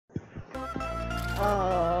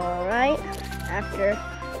Alright, after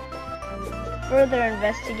further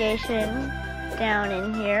investigation down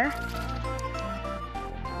in here,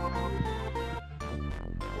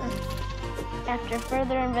 after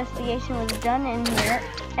further investigation was done in here,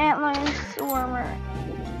 antler and swarmer.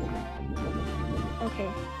 Okay.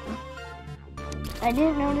 I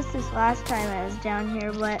didn't notice this last time I was down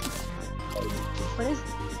here, but what is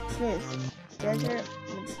this? Desert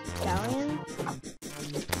medallion?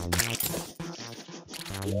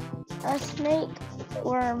 A snake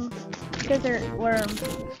worm, desert worm,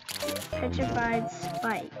 petrified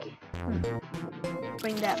spike.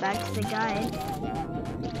 Bring that back to the guide.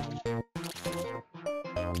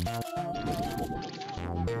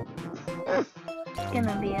 It's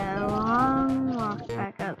gonna be a long walk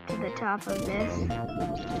back up to the top of this.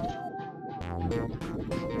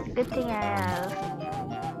 It's a good thing I have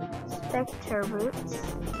Spectre boots.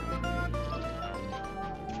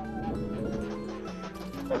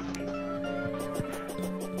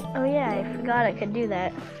 Oh yeah, I forgot I could do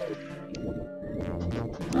that.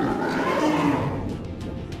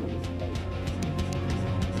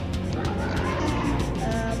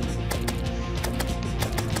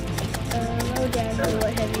 Hello Daniel,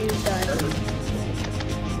 what have you done?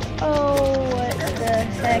 Oh, what the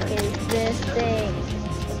heck is this thing?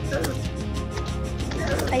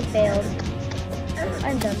 I failed.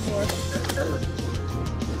 I'm done for.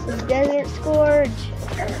 Desert Scourge!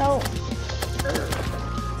 Help!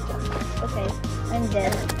 Okay, I'm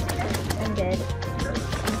dead. I'm dead.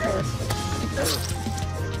 I'm toast.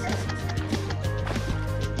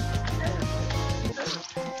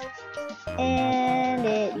 And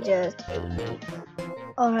it just ate me.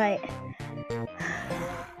 Alright.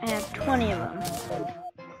 I have 20 of them.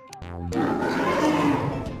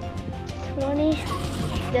 20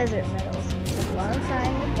 desert medals. It's a long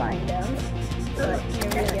time to find them, but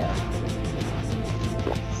here we go.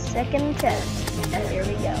 Second test. Here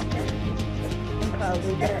we go. I'm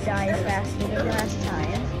probably gonna die faster than last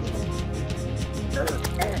time.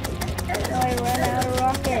 So I run out of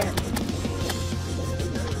rocket.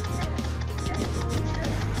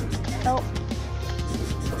 Oh.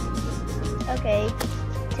 Okay.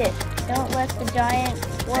 Tip. Don't let the giant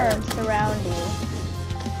worm surround you.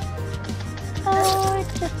 Oh, it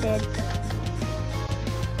just did.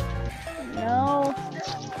 No.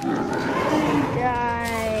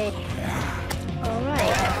 Die.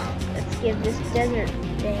 Alright. Let's give this desert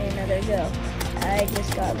thing another go. I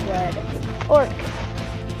just got blood. Orc.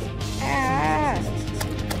 Ah.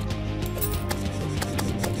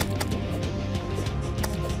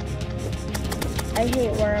 I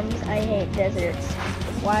hate worms. I hate deserts.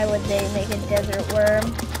 Why would they make a desert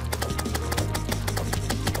worm?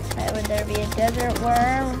 Why would there be a desert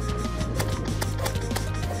worm?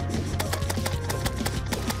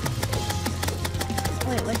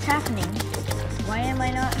 Wait, what's happening? Why am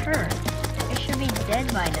I not hurt? I should be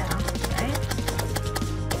dead by now, right?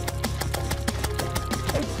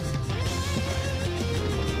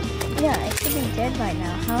 Yeah, I should be dead by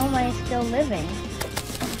now. How am I still living?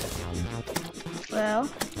 Well,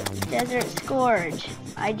 Desert Scourge.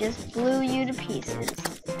 I just blew you to pieces.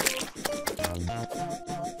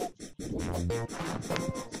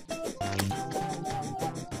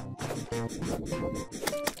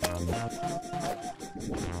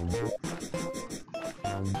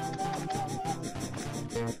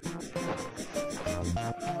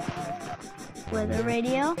 Weather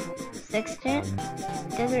radio, sextant,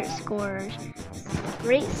 Desert Scourge.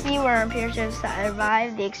 Great sea worm appears to have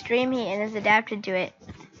survived the extreme heat and has adapted to it.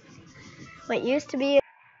 What used to be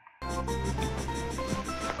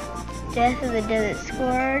death of the Desert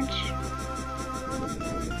Scourge.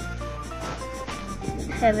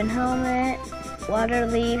 Heaven helmet, water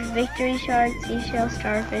leaf, victory shark, seashell,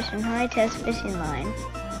 starfish, and high test fishing line.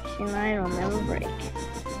 Fishing line will never break.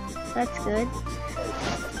 That's good.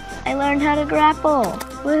 I learned how to grapple.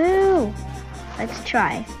 Woohoo! Let's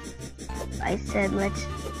try. I said let's.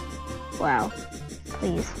 Wow.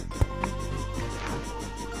 Please.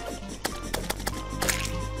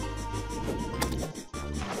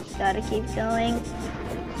 Gotta keep going.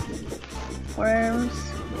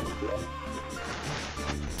 Worms.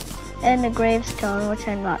 And a gravestone, which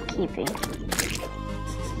I'm not keeping.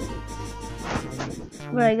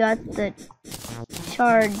 But I got the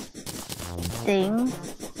shard thing.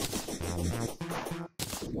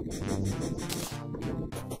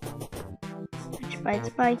 Which might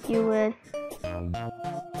spike you with.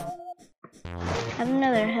 Have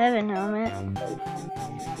another heaven helmet.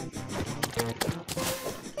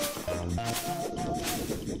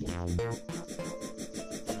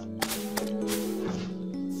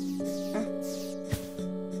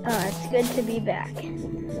 It's good to be back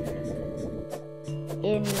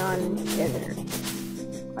in non-desert.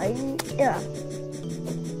 Yeah.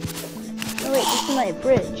 Oh wait, this is my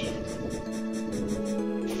bridge.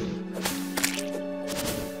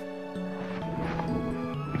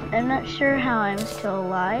 I'm not sure how I'm still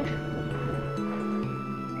alive,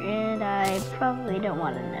 and I probably don't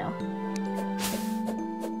want to know.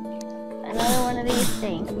 Another one of these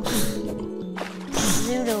things.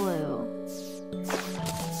 Zoodaloo.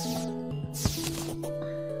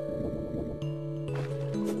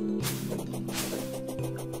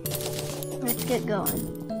 Let's get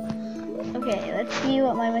going. Okay, let's see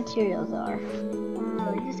what my materials are.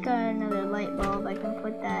 We just got another light bulb. I can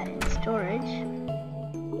put that in storage.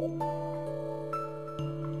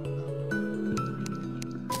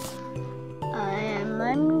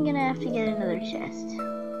 I'm gonna have to get another chest.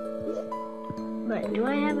 But do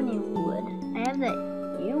I have any wood? I have that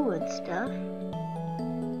wood stuff.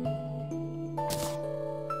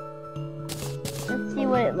 Let's see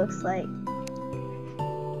what it looks like.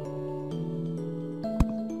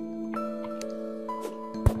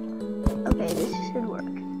 Okay, this should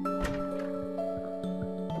work.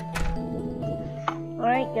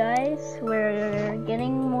 Alright guys, we're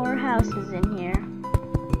getting more houses in here.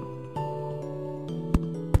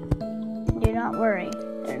 Do not worry,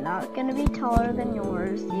 they're not going to be taller than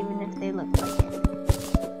yours, even if they look like it.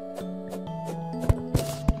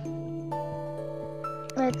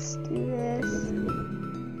 Let's do this.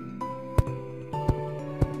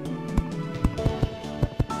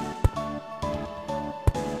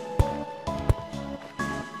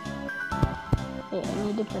 Wait, I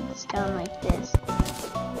need to put this down like this.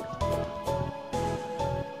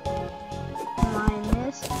 Mine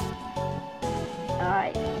this.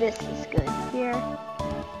 Alright, this is good here.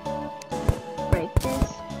 Break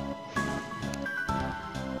this.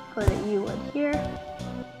 Put a wood here.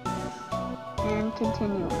 And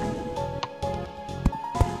continue on.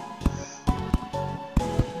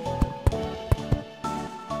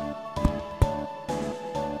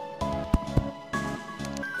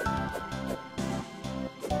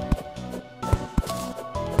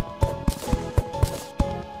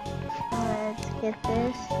 Let's get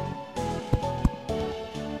this.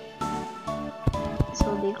 This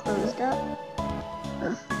will be closed up.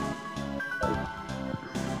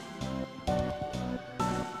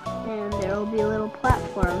 And there will be little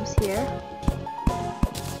platforms here.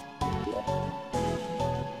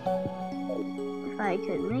 If I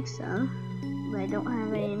could make some, but I don't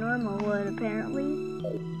have any normal wood apparently,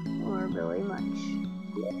 or really much.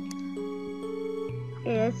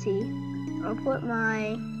 Okay, let's see. I'll put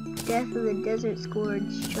my Death of the Desert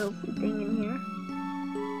Scourge trophy thing in here.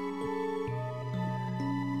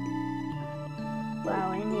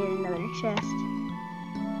 Wow, I need another chest.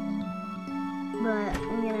 But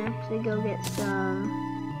I'm gonna have to go get some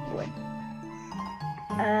wood.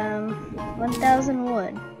 1,000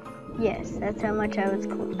 wood. Yes, that's how much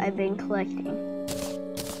I've been collecting.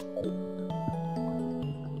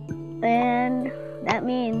 And that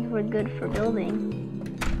means we're good for building.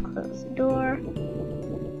 Close the door.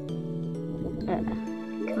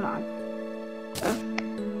 Come on.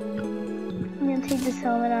 I'm gonna take this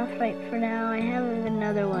helmet off right for now. I have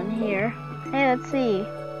another one here. Hey, let's see.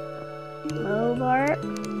 Mobart,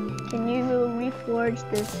 can you reforge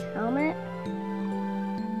this helmet?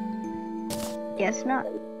 Guess not.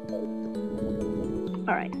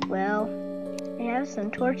 Alright, well, I have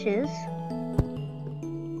some torches.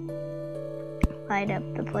 Light up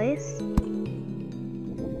the place.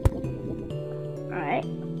 Alright.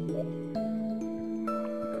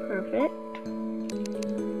 Perfect.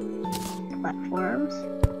 Platforms.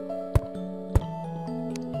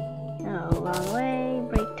 No, wrong way.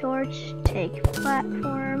 Break torch. Take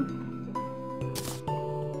platform.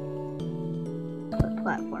 Put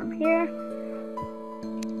platform here.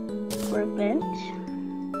 Workbench.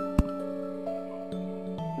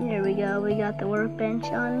 There we go. We got the workbench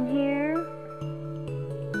on here.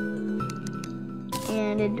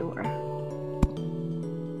 And a door.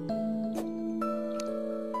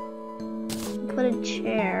 Put a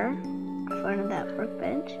chair in front of that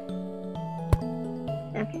workbench.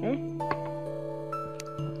 Okay.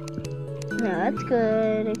 No, that's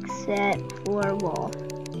good, except for wall.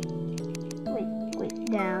 Wait,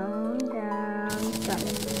 down, got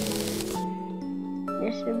it.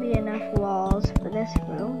 There should be enough walls for this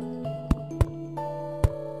room.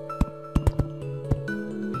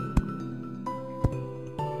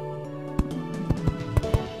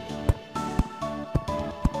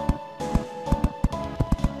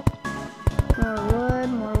 More wood,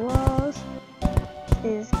 more walls.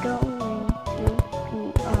 This is going to be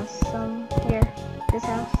awesome here. This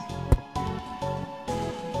house.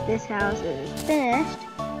 this house is finished,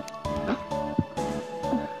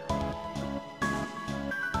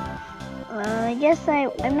 I guess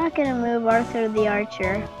I'm not gonna move Arthur the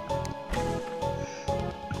Archer,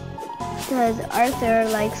 because Arthur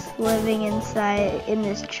likes living inside in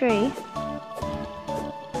this tree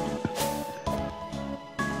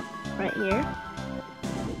right here.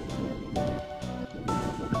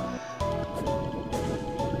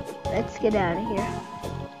 Let's get out of here.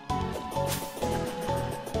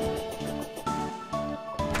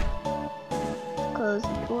 Close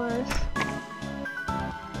the doors.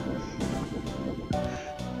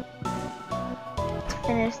 Let's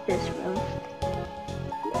finish this room.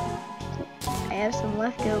 I have some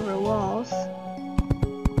leftover walls.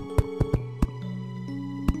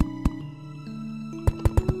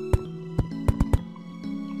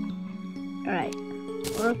 Alright,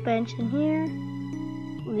 workbench in here.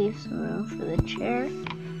 Leave some room for the chair.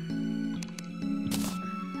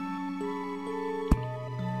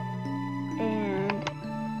 And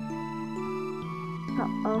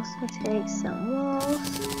I'll also take some walls.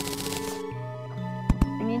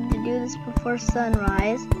 I need to do this before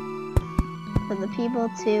sunrise for the people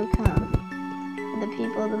to come, for the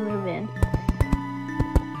people to move in.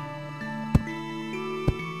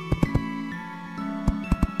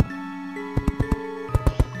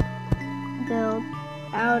 Build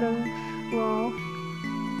out of wall.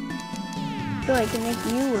 So I can make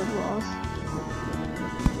you wood walls.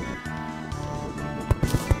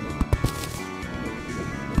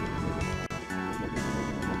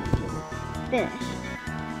 Finished.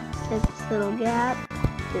 This little gap,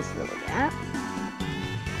 this little gap.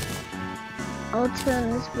 I'll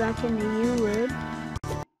turn this back into you wood.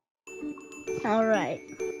 Alright.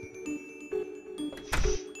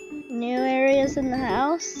 New areas in the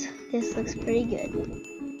house. This looks pretty good.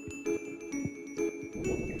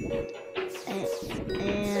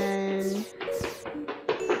 And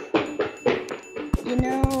you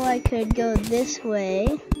know, I could go this way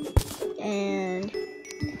and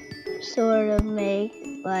sort of make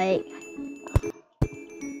like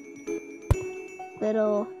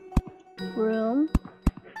little room.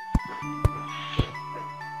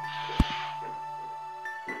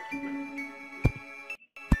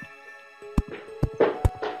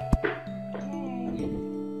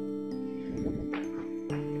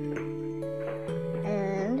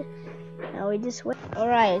 And now we just wait.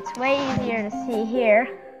 Alright, it's way easier to see here.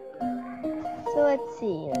 So let's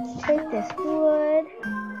see, let's take this wood.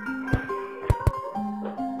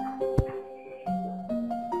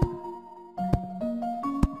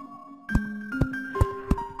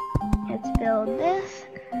 Let's build this.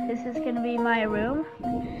 This is going to be my room.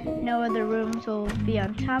 No other rooms will be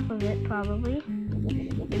on top of it probably.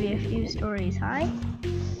 Maybe a few stories high.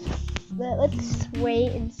 But let's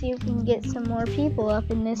wait and see if we can get some more people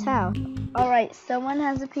up in this house. Alright, someone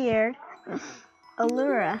has appeared.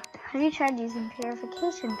 Allura, have you tried using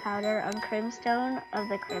purification powder on Crimstone of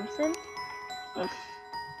the Crimson?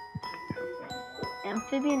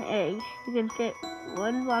 Amphibian egg. You can fit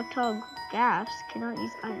 1 block tall gaps. Cannot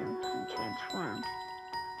use items when transformed.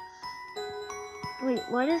 Wait,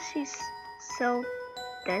 why does she sell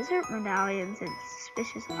desert medallions and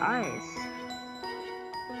suspicious eyes?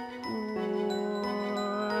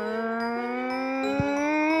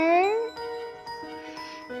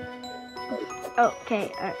 Oh,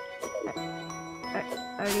 okay, are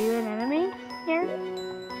you an enemy here?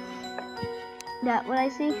 That what I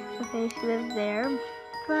see? Okay, she lives there,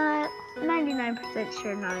 but 99%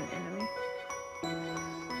 sure not an enemy.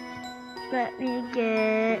 Let me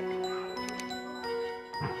get...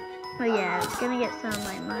 Oh yeah, it's gonna get some of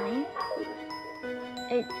my money.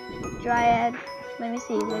 Hey, Dryad, let me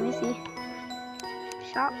see.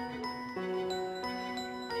 Shop.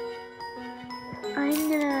 I'm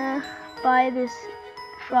gonna buy this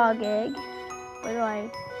frog egg. Where do I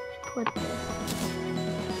put this?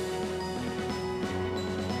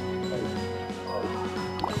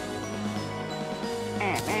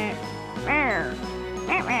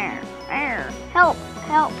 Help!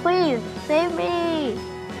 Help, please! Save me!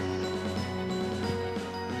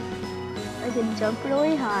 I can jump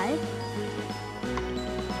really high.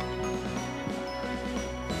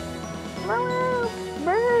 Burp!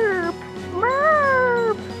 Burp!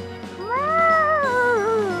 Burp!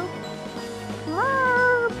 Burp!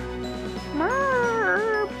 Burp!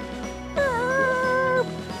 Burp! Burp!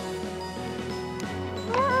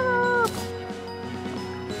 Burp!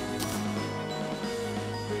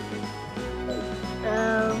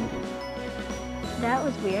 That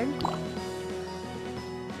was weird.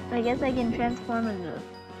 I guess I can transform into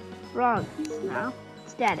frogs now.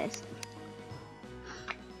 Status.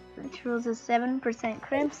 which rules a 7%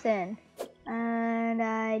 crimson. And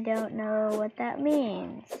I don't know what that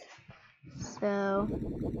means. So,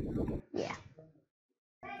 yeah.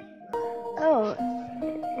 Oh,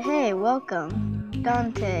 hey, welcome,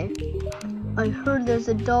 Dante. I heard there's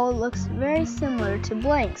a doll that looks very similar to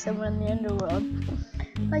blank somewhere in the underworld.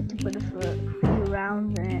 I'd like to put a few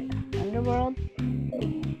rounds in it. Underworld?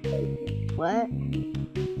 What?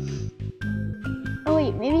 Oh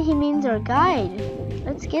wait, maybe he means our guide.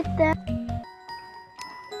 Let's get that.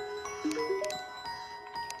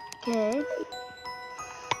 Okay.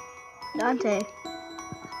 Dante.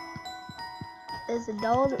 There's a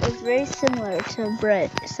doll that looks very similar to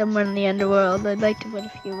Brett somewhere in the underworld. I'd like to put a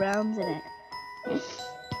few rounds in it.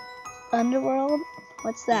 Underworld?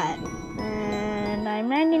 What's that? And I'm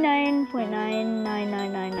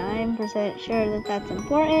 99.99999% sure that that's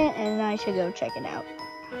important and I should go check it out.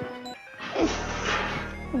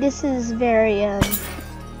 This is very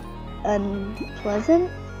unpleasant.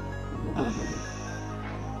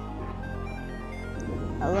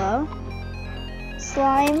 Hello?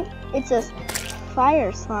 Slime? It's a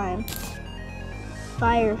fire slime.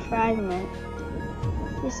 Fire fragment.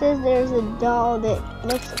 It says there's a doll that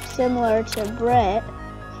looks similar to Brett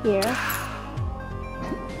here.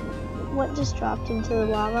 What just dropped into the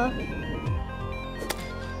lava?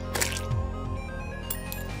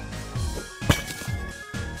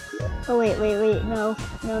 Oh wait, no.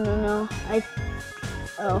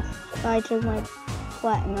 I took my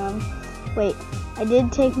platinum. Wait, I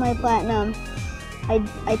did take my platinum. I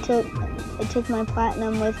took my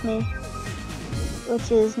platinum with me,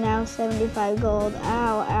 which is now 75 gold.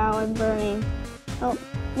 Ow, I'm burning. Oh,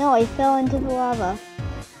 no, I fell into the lava.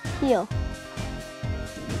 Heal.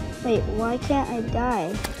 Wait, why can't I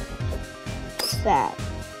die? That.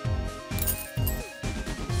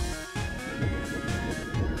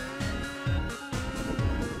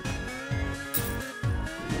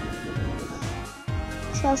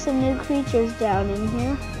 Saw some new creatures down in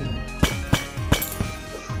here.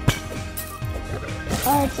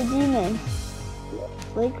 Oh, it's a demon.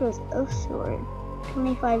 Laker's Oath Sword.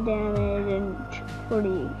 25 damage and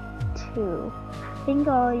 42. I think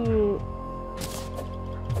I'll use...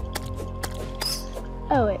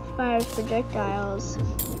 Oh, it fires projectiles.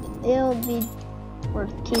 It'll be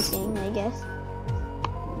worth keeping, I guess.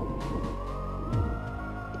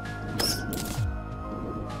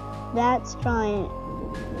 That's trying...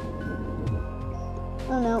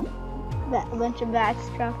 Oh no, a bunch of bats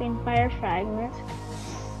dropping fire fragments.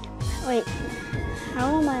 Wait,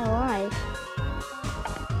 how am I alive?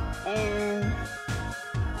 And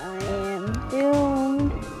I am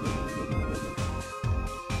doomed.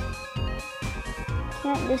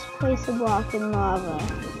 Can't just place a block in lava.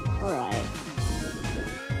 Alright.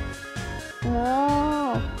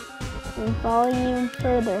 No! I'm falling even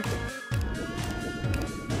further.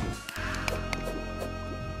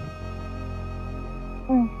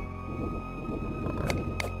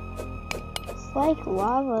 It's like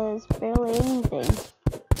lava is barely anything.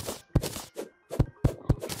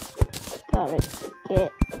 Gotta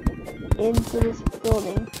get into this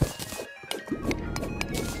building.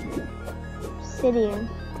 Obsidian.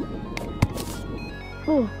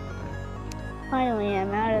 Whew. Finally,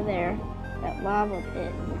 I'm out of there. That lava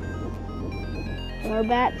pit. More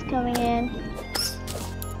bats coming in.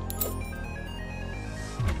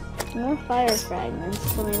 More fire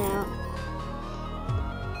fragments coming out.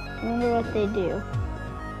 I wonder what they do.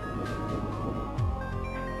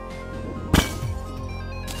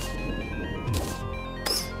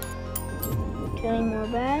 Killing more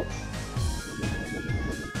bats.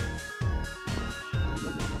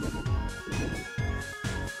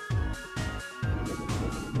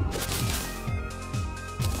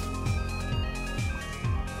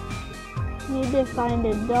 Need to find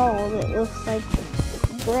a doll that looks like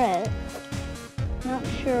Brett. Not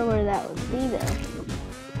sure where that would be though.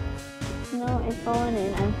 No, I'm falling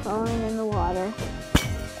in. I'm falling in the water.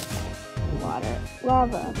 Water.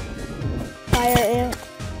 Lava. Fire imp.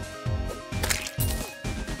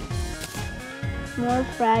 More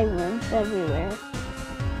fragments everywhere.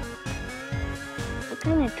 What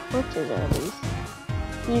kind of torches are these?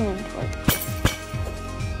 Demon torches.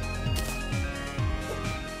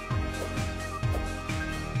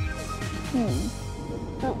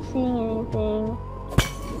 Not seeing anything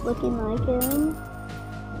looking like him.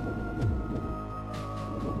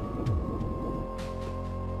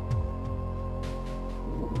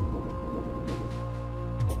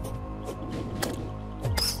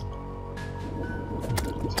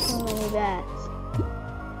 Too many bats.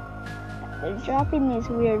 They're dropping these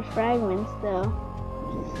weird fragments though.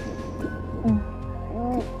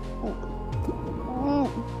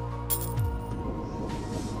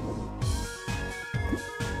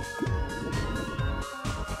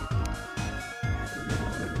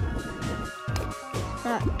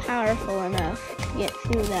 powerful enough to get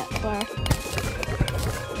through that far.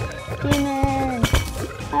 Demon!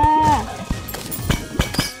 Ah!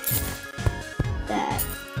 That.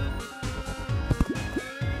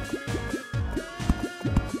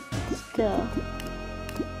 Let's go.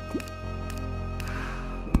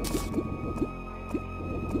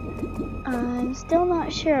 I'm still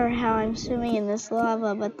not sure how I'm swimming in this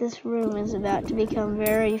lava, but this room is about to become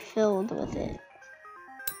very filled with it.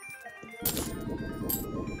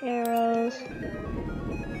 Arrows.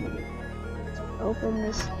 Let's open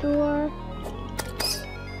this door.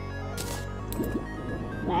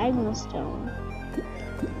 Magma stone.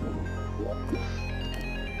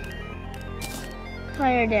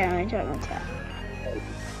 Fire damage on attack.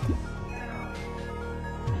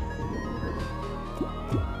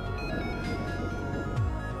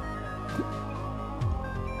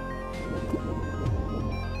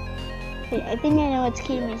 Okay, I think I know what's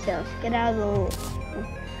keeping myself. Get out of the hole.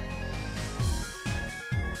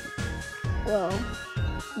 Well,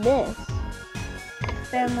 this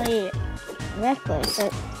family necklace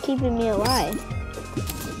that's keeping me alive.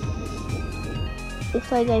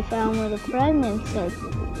 Looks like I found where the fragments are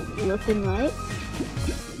looking like.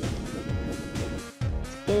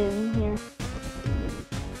 Let's get in here.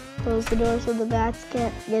 Close the door so the bats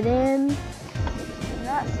can't get in. I'm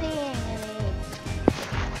not seeing any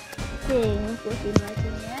things looking like it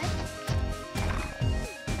yet.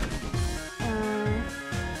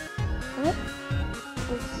 What?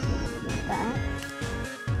 What's that?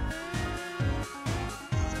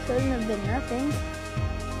 This couldn't have been nothing.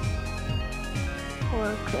 Or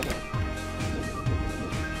could it?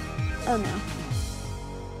 Oh no.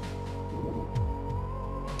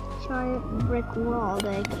 Giant brick wall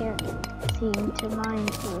that I can't seem to mine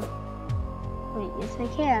through. Wait, yes I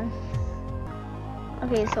can.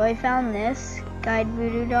 Okay, so I found this guide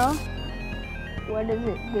voodoo doll. What does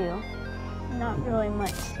it do? Not really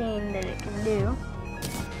much seeing that it can do.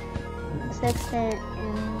 Sextant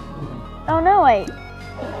and... Oh no, I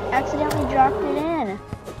accidentally dropped it in.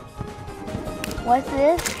 What's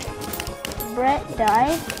this? Brett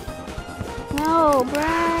died? No,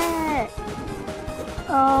 Brett!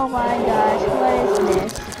 Oh my gosh, what is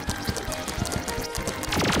this?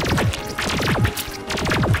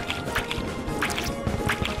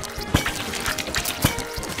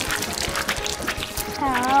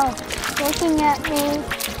 Ow, looking at me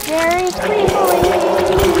very creepily.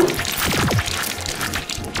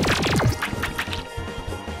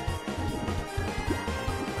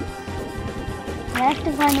 I have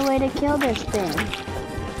to find a way to kill this thing.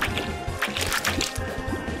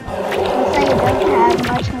 Looks like it doesn't have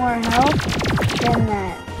much more health than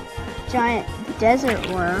that giant desert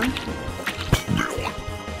worm.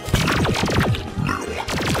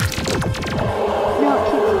 No, it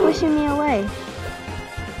keeps pushing me away.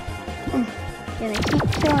 Gonna keep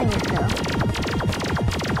killing it though.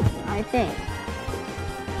 I think.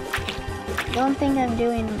 Don't think I'm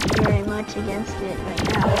doing very much against it right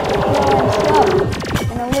now. No, I'm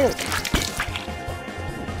stuck in a loop.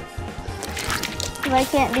 If I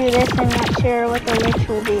can't do this, I'm not sure what the lich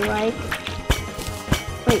will be like.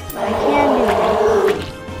 Wait, but I can do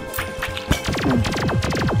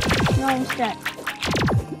this. No, I'm stuck.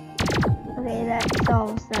 Okay, that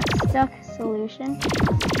solves that stuck solution.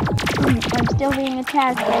 I'm still being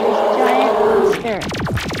attacked by this giant monster.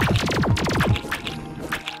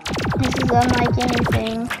 This is unlike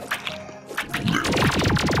anything.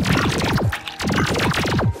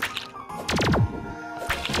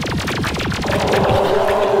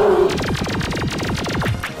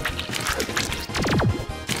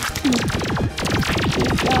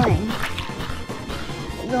 Keep going.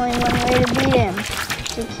 There's only one way to beat him.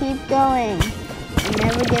 To keep going and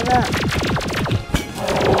never give up.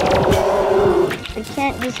 I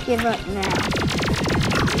can't just give up now.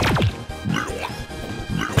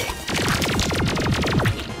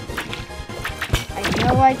 I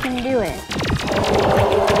know I can do it.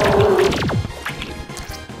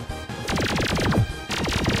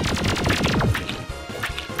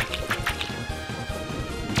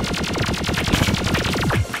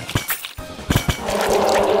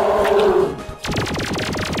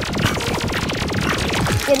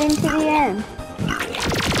 Get into the end.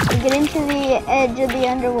 Get into the edge of the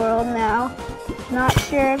underworld now. Not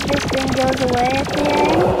sure if this thing goes away at the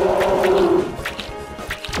end.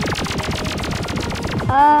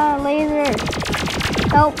 Ah, laser.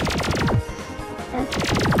 Help.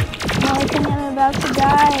 No, I think I'm about to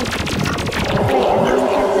die. Wait, I'm being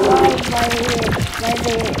kept alive by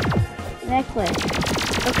the necklace.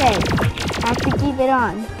 Okay, I have to keep it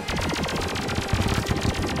on.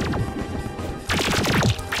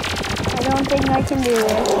 I don't think I can do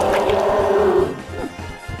this.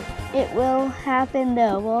 It will happen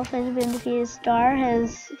though. Wolf has been defeated. Star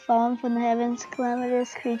has fallen from the heavens.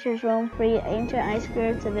 Calamitous creatures roam free. Ancient ice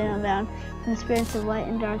spirits have been unbound. And the spirits of light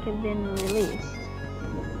and dark have been released.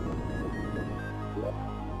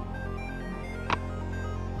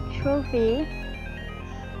 Trophy.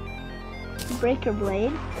 Breaker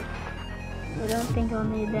blade. I don't think I'll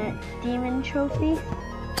need that. Demon trophy.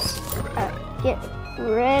 Get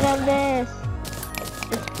rid of this.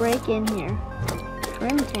 Let's break in here.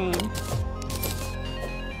 Printing.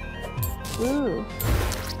 Ooh.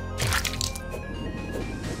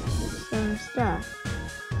 Some stuff.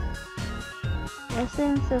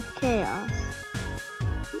 Essence of Chaos.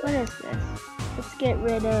 What is this? Let's get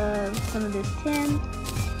rid of some of this tin.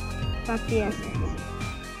 Got the essence.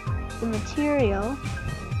 The material.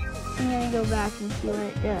 I'm gonna go back and see what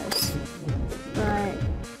it does. But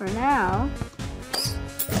for now,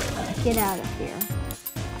 get out of here.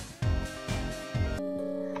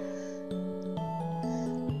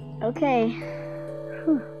 Okay.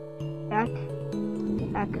 Whew. Back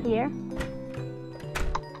here.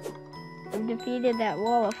 I've defeated that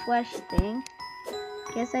wall of flesh thing.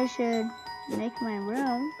 Guess I should make my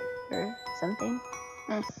room or something.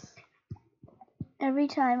 Every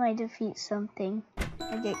time I defeat something,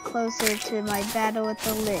 I get closer to my battle with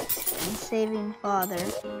the Lich and saving Father.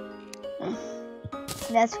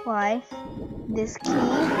 That's why this key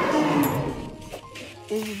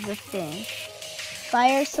is the thing.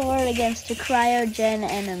 Fire sword against a cryogen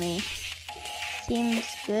enemy. Seems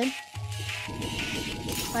good.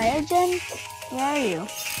 Cryogen? Where are you?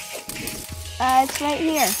 It's right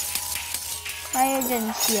here.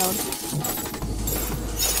 Cryogen shield.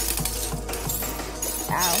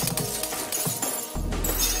 Ow.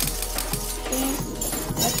 Please,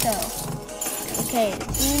 let's go. Okay,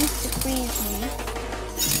 it seems to freeze me.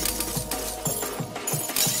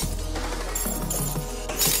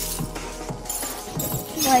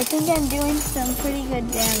 Well, I think I'm doing some pretty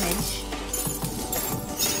good damage.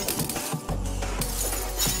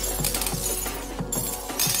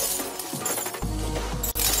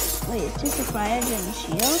 Wait, it's just a cryogen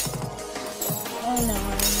shield? Oh no,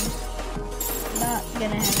 I'm not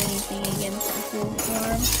gonna have anything against the full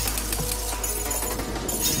form.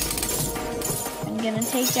 I'm gonna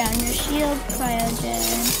take down your shield,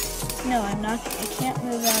 cryogen. No, I'm not. I can't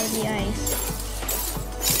move out of the ice.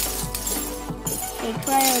 Okay,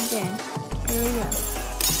 cryogen. Here we go.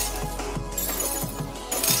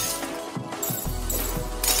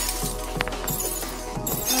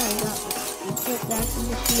 Oh, I got it back to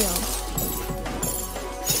the shield.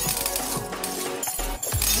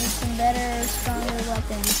 Need some better, stronger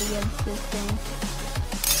weapons against this thing.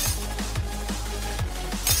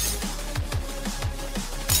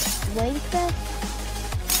 Wait that?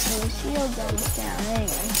 So the shield's almost down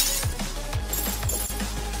anyway.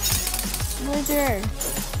 Blizzard!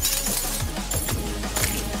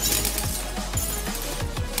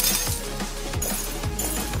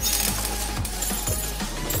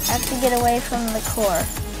 I have to get away from the core.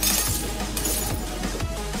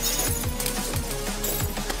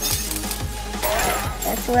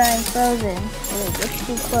 That's where I'm frozen. It gets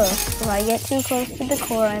too close. If I get too close to the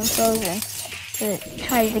core, I'm frozen. It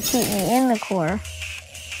tries to keep me in the core.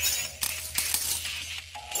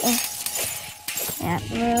 Can't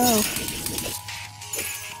move.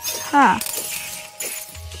 Huh.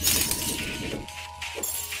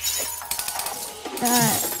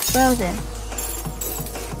 Frozen.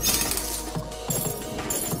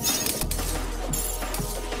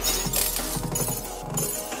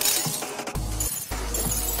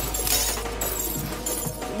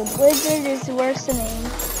 The blizzard is worsening.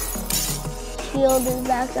 Shield is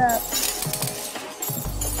back up.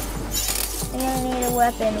 I'm gonna need a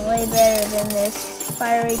weapon way better than this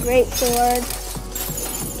fiery greatsword.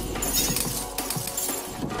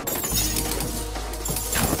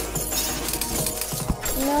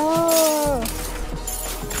 No!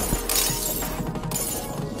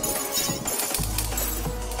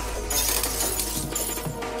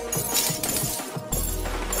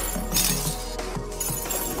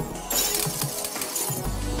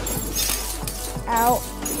 Ow,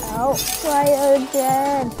 ow,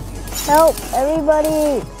 cryogen! Help,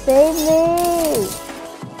 everybody! Save me!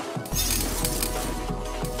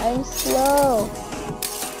 I'm slow.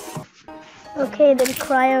 Okay, the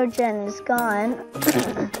cryogen is gone.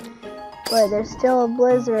 But there's still a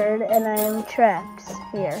blizzard and I am trapped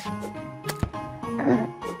here.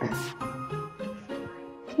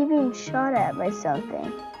 Keep being shot at by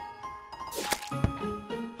something.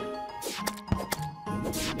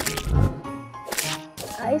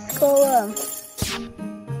 Ice golem.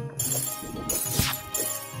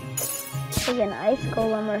 like an ice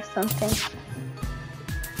golem or something.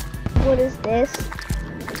 What is this?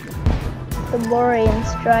 The Borean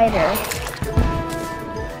Strider.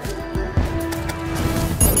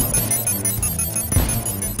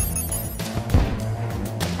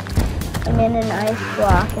 I'm in an ice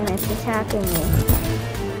block and it's attacking me.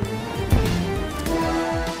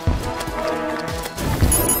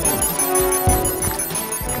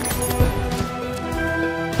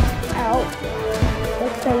 Ow.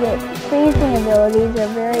 Looks like its freezing abilities are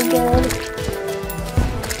very good.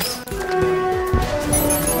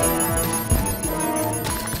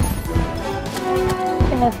 I'm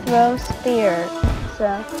gonna throw spear, so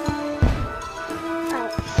I'm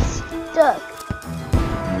stuck.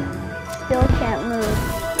 Still can't move.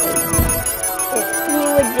 If he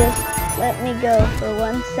would just let me go for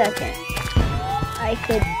 1 second, I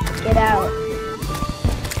could get out.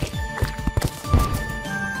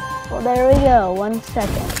 Well, there we go, 1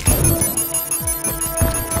 second.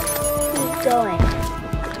 Keep going.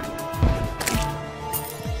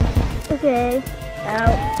 Okay,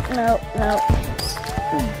 out, no.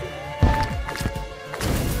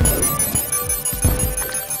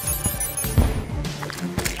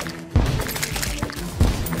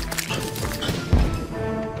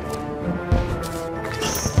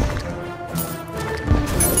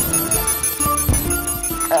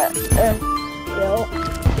 Go.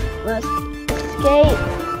 Must escape.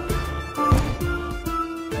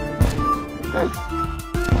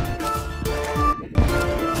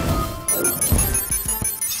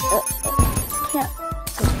 Can't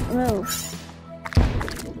move.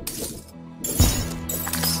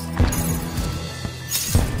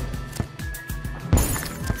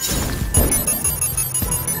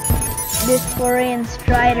 This Borean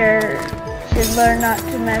Strider should learn not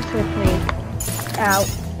to mess with me. Ow.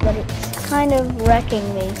 But it's kind of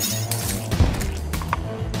wrecking me.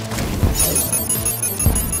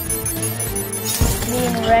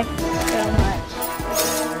 Being wrecked so much.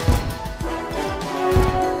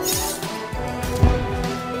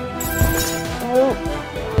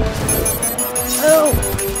 Oh,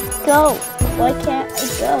 go! Why can't I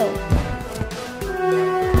go?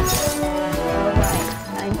 Alright,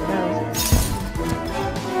 I'm frozen.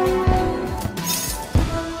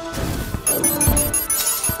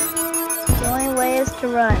 The only way is to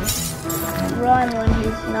run. Run when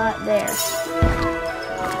he's not there.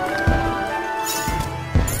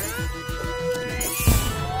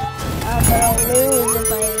 But I'll lose if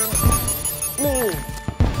I leave.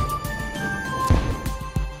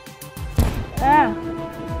 Ah!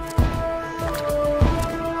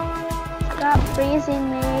 Stop freezing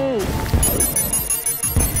me!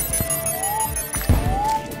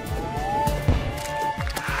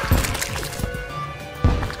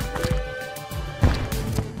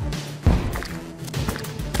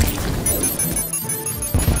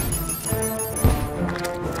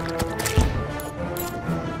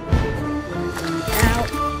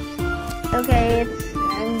 Okay,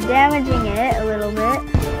 I'm damaging it a little bit.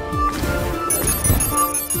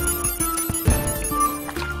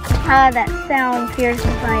 Ah, that sound pierces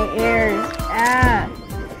my ears. Ah.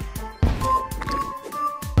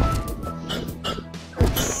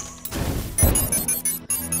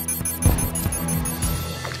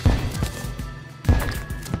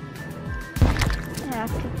 I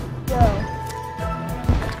have to go.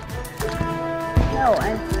 No,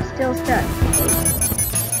 I'm still stuck.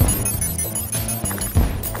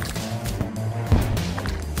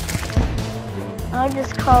 I'll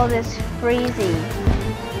just call this Freezy.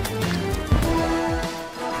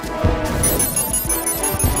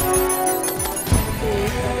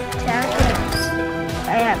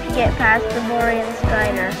 I have to get past the Borean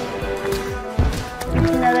Strider.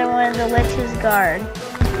 It's another one of the Lich's guard.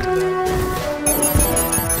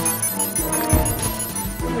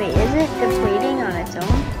 Wait, is it depleting on its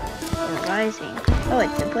own? Or rising? Oh,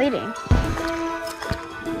 it's depleting.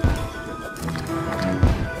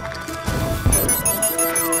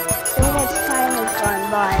 So much time has gone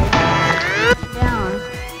by. Down.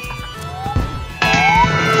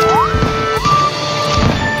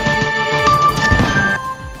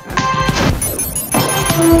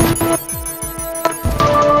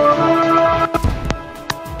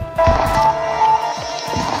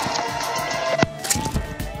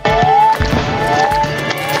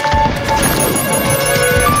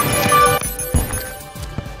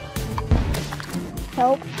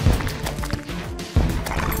 Help.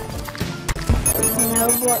 No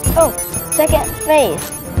more. Oh, second phase.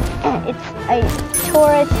 I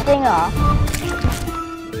tore its thing off.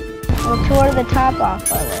 I tore the top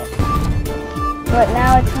off of it. But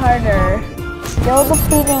now it's harder. Still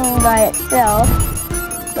depleting by itself,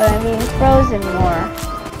 but I'm being frozen more,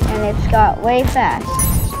 and it's got way fast.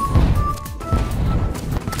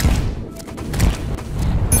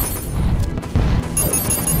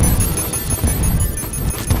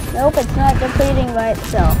 Nope, it's not depleting by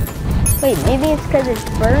itself. Wait, maybe it's because it's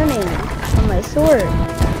burning on my sword.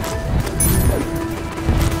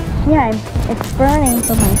 Yeah, it's burning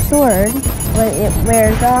from my sword, but it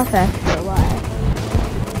wears off after a while.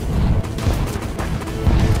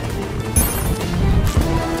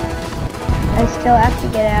 I still have to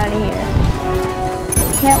get out of here.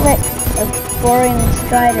 Can't let a boring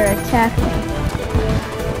strider attack me.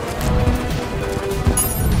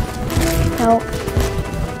 Help.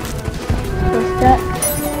 Still stuck.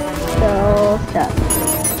 Still stuck.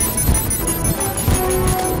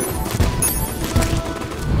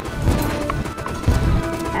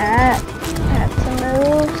 Have to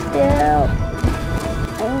move still.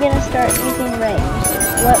 I'm gonna start using range.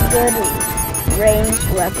 What good ranged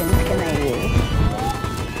weapons can I use?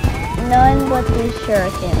 None but these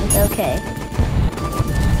shurikens. Okay.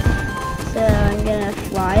 So I'm gonna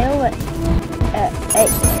fly away. I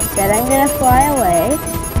said I'm gonna fly away.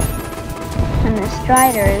 And the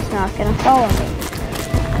strider is not gonna follow me.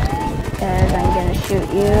 Because I'm gonna shoot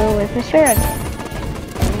you with a shuriken.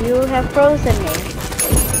 And you have frozen me.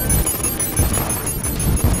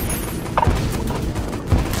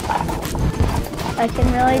 I can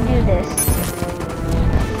really do this.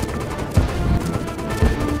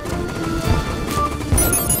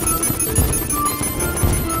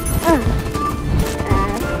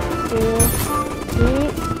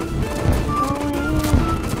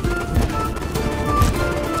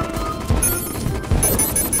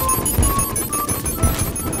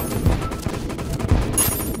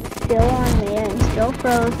 Still on me, I'm still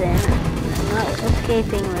frozen. I'm not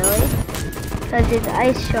escaping really, because his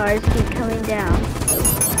ice shards keep coming down.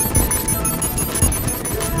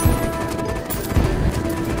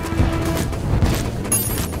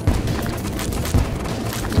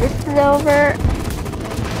 This is over.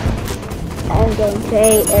 I'm going to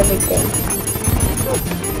hate everything.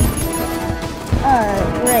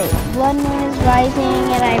 Great. Blood moon is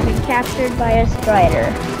rising and I've been captured by a strider.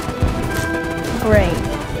 Great.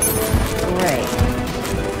 Great.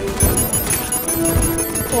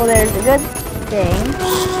 Well, there's a good thing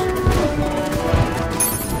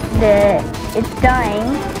that it's dying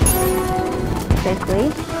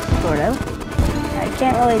quickly, sort of. I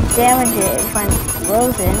can't really damage it if I'm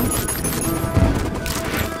frozen.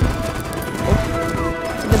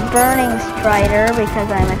 It's the burning strider because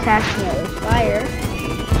I'm attacking it with fire.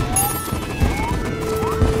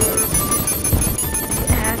 I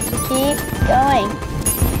have to keep going.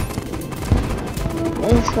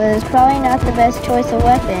 This was probably not the best choice of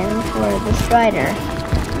weapon for the strider.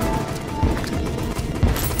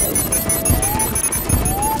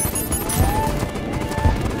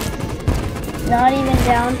 Not even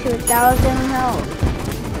down to 1,000 health.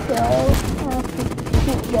 So I'll have to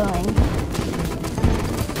keep going.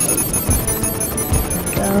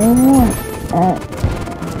 Go up.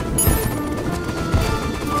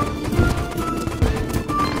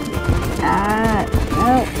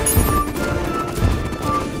 Nope.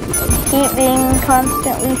 Keep being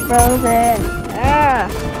constantly frozen.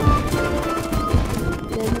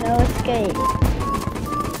 There's no escape.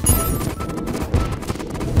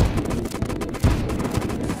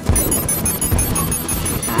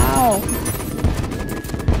 Ow.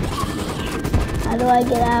 How do I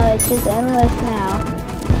get out? It's just endless now.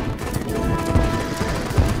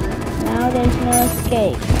 Now there's no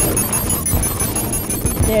escape.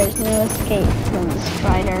 There's no escape from the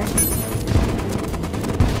strider.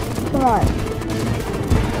 Come on.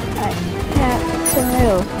 I have to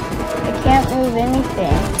move. I can't move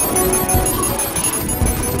anything.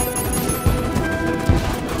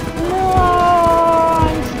 No,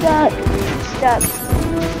 I'm stuck. Stuck.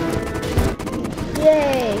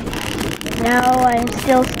 Yay. Now I'm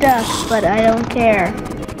still stuck, but I don't care.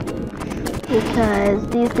 Because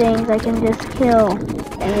these things I can just kill.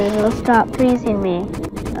 And then it'll stop freezing me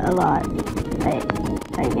a lot.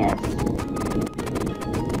 I guess.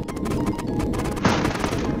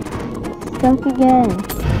 Stuck again.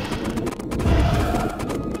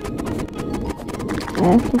 I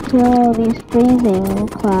have to kill all these freezing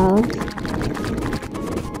clouds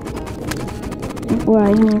before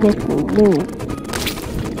I can get the loot.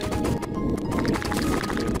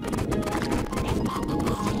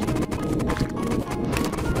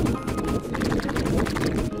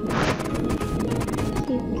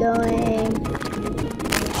 Keep going.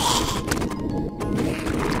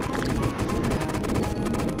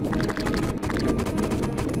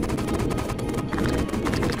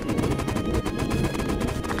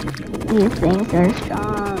 These things are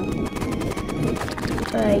strong,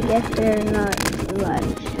 but I guess they're not much.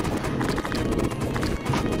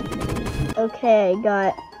 Okay, I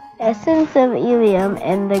got Essence of Ilium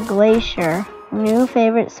and the Glacier. New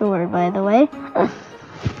favorite sword, by the way.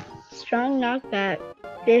 Strong knockback,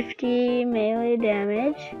 50 melee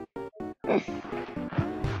damage.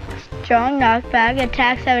 Strong knockback,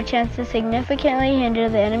 attacks have a chance to significantly hinder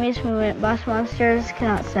the enemy's movement. Boss monsters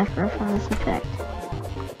cannot suffer from this effect.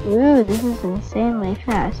 Ooh, this is insanely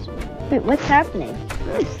fast. Wait, what's happening?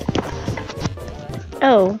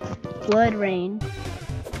 Oh, Blood Rain.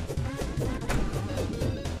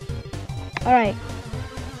 Alright.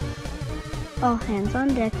 All hands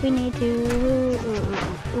on deck, we need to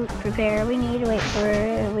prepare, we need to wait for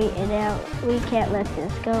it, wait it out. We can't let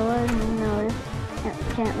this go unnoticed.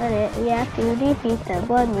 Can't let it. We have to defeat the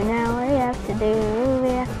Blood Moon now. We have to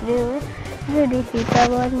defeat the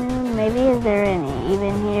Blood Moon. Maybe is there any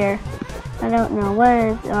even here? I don't know. What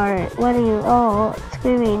are you all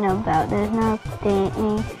screaming about? There's nothing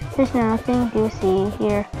to see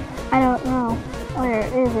here. I don't know. Where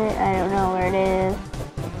is it? I don't know where it is.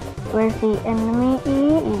 Where's the enemy?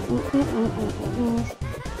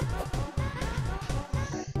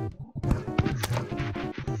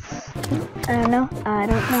 I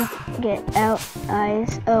don't know. Get out,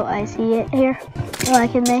 eyes. Oh, I see it here. Why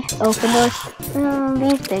can they open doors?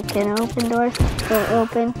 These they can open doors. Go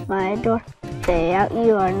open my door. Stay out,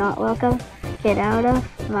 you are not welcome. Get out of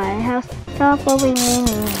my house. Stop opening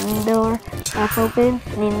the door. Stop opening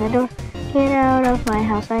the door. Get out of my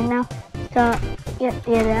house right now. Stop.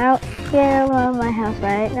 Get out. Get out of my house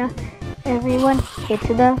right now. Everyone, get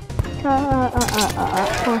to the top.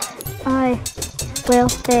 I will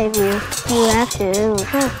save you. You have to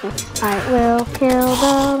trust me. I will kill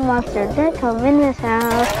the monsters that come in this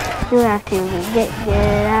house. You have to get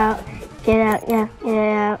out. Get out, yeah, get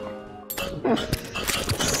out.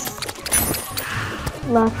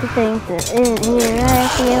 Lots of things that in here. I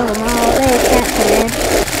feel them all. They can't come in.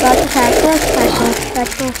 Lots of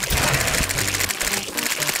tactics.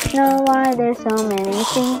 Know why there's so many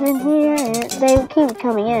things in here. They keep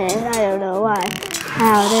coming in. I don't know why.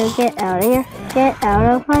 How to get out of here? Get out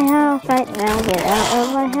of my house right now. Get out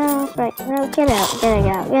of my house right now. Get out.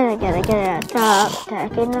 Stop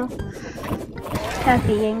attacking them. Attack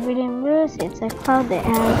the angry Bruce. It's a cloud that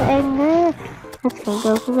has anger. Let's go.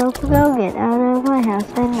 Get out of my house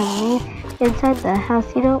and me inside the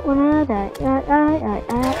house. You don't wanna die.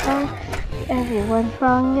 Everyone's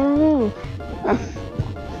wrong to me.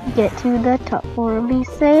 Get to the top or be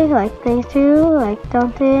safe like they do. Like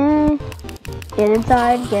don't they? Get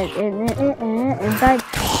inside. Inside.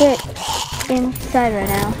 Get inside right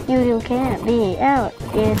now. You can't be out.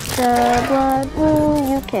 It's the Blood Moon.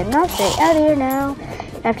 You cannot stay out here now.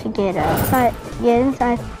 You have to get outside. Get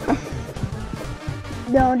inside.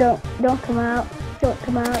 No, don't come out. Don't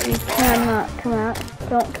come out. You cannot come out.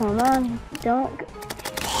 Don't come on. Don't.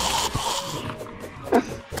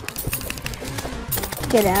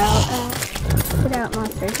 Get out. Get out,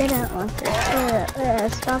 monster. Get out, monster.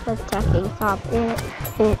 Stop attacking. Stop it.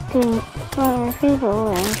 People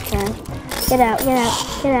and get out,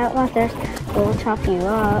 monsters. We'll chop you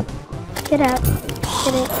up. Get out.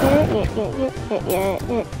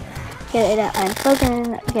 Get it out. I'm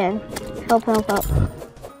spoken again. Help.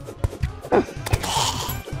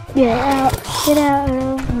 Get out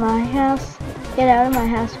of my house. Get out of my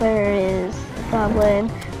house. Where is Goblin?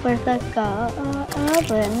 Where's the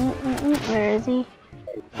Goblin? Where is he?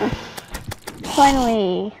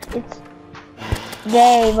 Finally, it's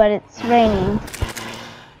day, but it's raining.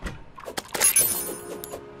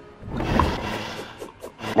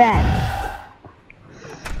 Bad.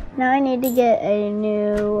 Now I need to get a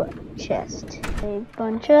new chest. A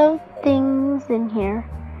bunch of things in here.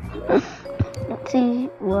 Let's see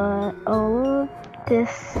what all of this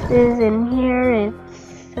is in here.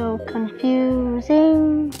 It's so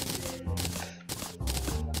confusing.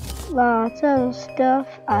 Lots of stuff.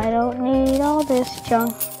 I don't need all this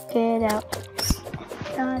junk. Get out.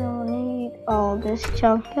 I don't need all this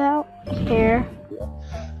junk out here.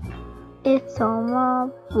 It's all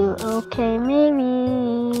mob blue. Okay,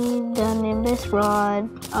 maybe the Nimbus rod.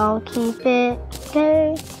 I'll keep it.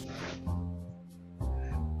 Okay.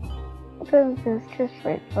 This chest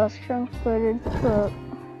plate plus transported book.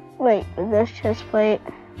 Wait, this chest plate.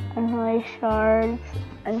 Unholy shards.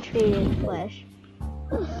 Untreated flesh.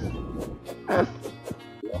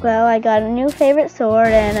 Well, I got a new favorite sword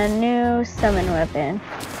and a new summon weapon.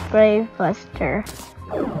 Brave Buster.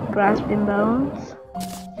 Grasping bones.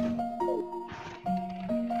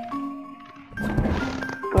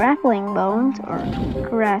 Grappling bones or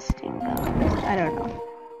grasping bones? I don't know.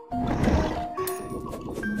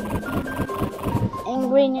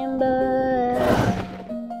 Angry Nimbus.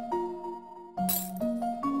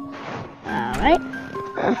 Alright.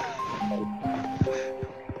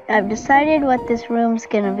 I've decided what this room's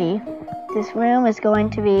gonna be. This room is going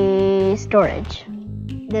to be storage.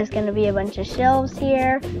 There's gonna be a bunch of shelves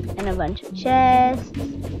here and a bunch of chests,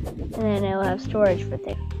 and then it'll have storage for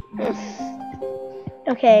things.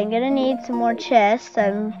 Okay, I'm gonna need some more chests.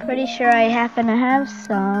 I'm pretty sure I happen to have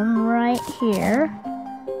some right here.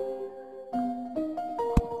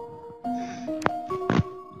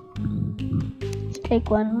 Let's take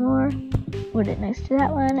one more, put it next to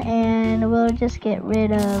that one, and we'll just get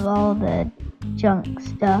rid of all the junk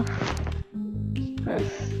stuff.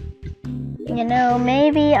 You know,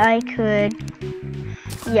 maybe I could,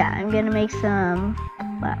 yeah, I'm gonna make some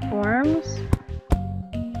platforms.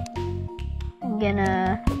 I'm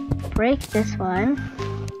gonna break this one.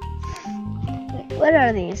 What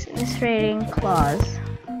are these? Illustrating claws.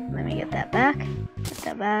 Let me get that back. Get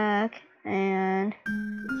that back. And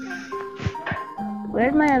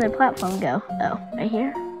where'd my other platform go? Oh, right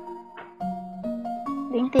here. I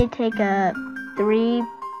think they take up 3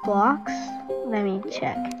 blocks. Let me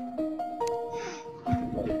check.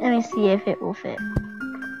 Let me see if it will fit.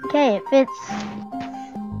 Okay, it fits.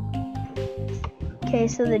 Okay,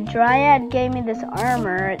 so the Dryad gave me this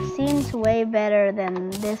armor. It seems way better than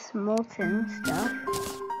this molten stuff.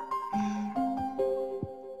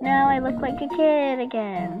 Now I look like a kid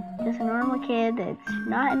again. Just a normal kid that's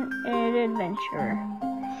not an adventurer.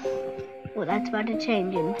 Well, that's about to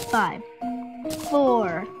change in 5,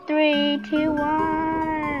 4, 3, 2,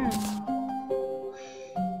 1.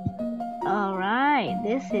 Alright,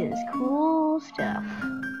 this is cool stuff.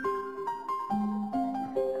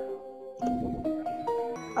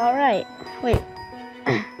 Alright, wait.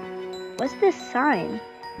 What's this sign?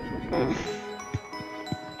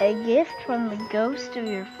 A gift from the ghost of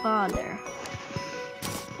your father.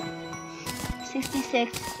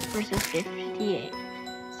 66 versus 58.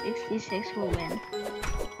 66 will win.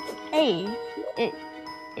 Hey, it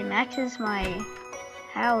matches my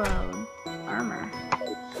hallowed armor.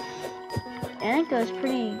 And it goes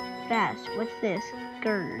pretty fast. What's this?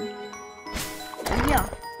 Gird. Yeah.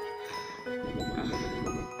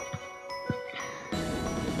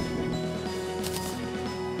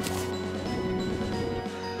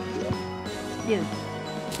 Dude,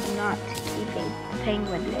 I'm not keeping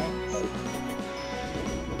penguin heads.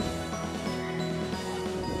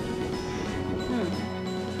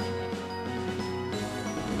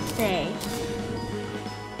 Say,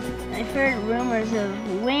 I've heard rumors of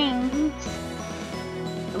wings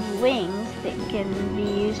that can be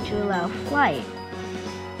used to allow flight.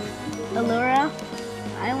 Allura,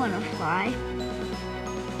 I want to fly.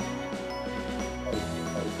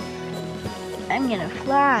 I'm gonna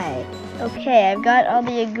fly. Okay, I've got all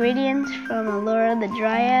the ingredients from Allura the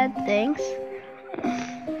Dryad, thanks.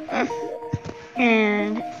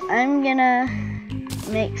 And I'm gonna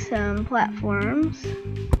make some platforms.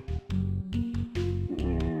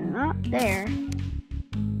 Not there.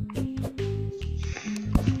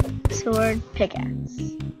 Sword, pickaxe.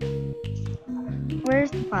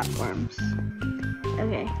 Where's the platforms?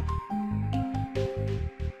 Okay.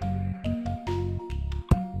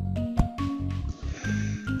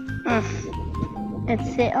 Let's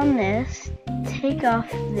sit on this, take off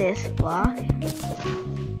this block,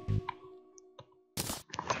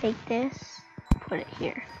 take this, put it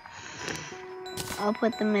here. I'll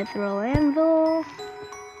put the mithril anvil,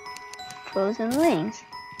 frozen wings.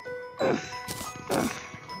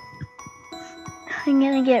 I'm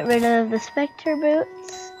gonna get rid of the specter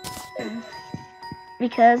boots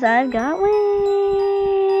because I've got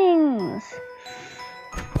wings.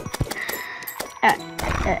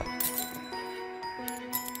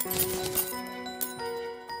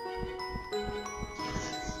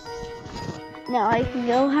 Now I can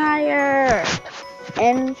go higher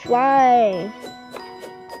and fly.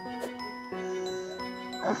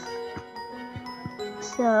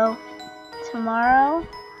 So tomorrow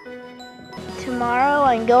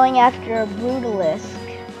I'm going after a brutalisk.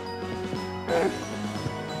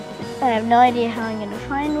 I have no idea how I'm gonna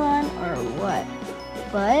find one or what,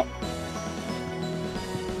 but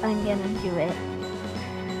I'm gonna do it.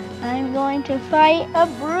 I'm going to fight a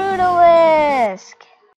brutalisk.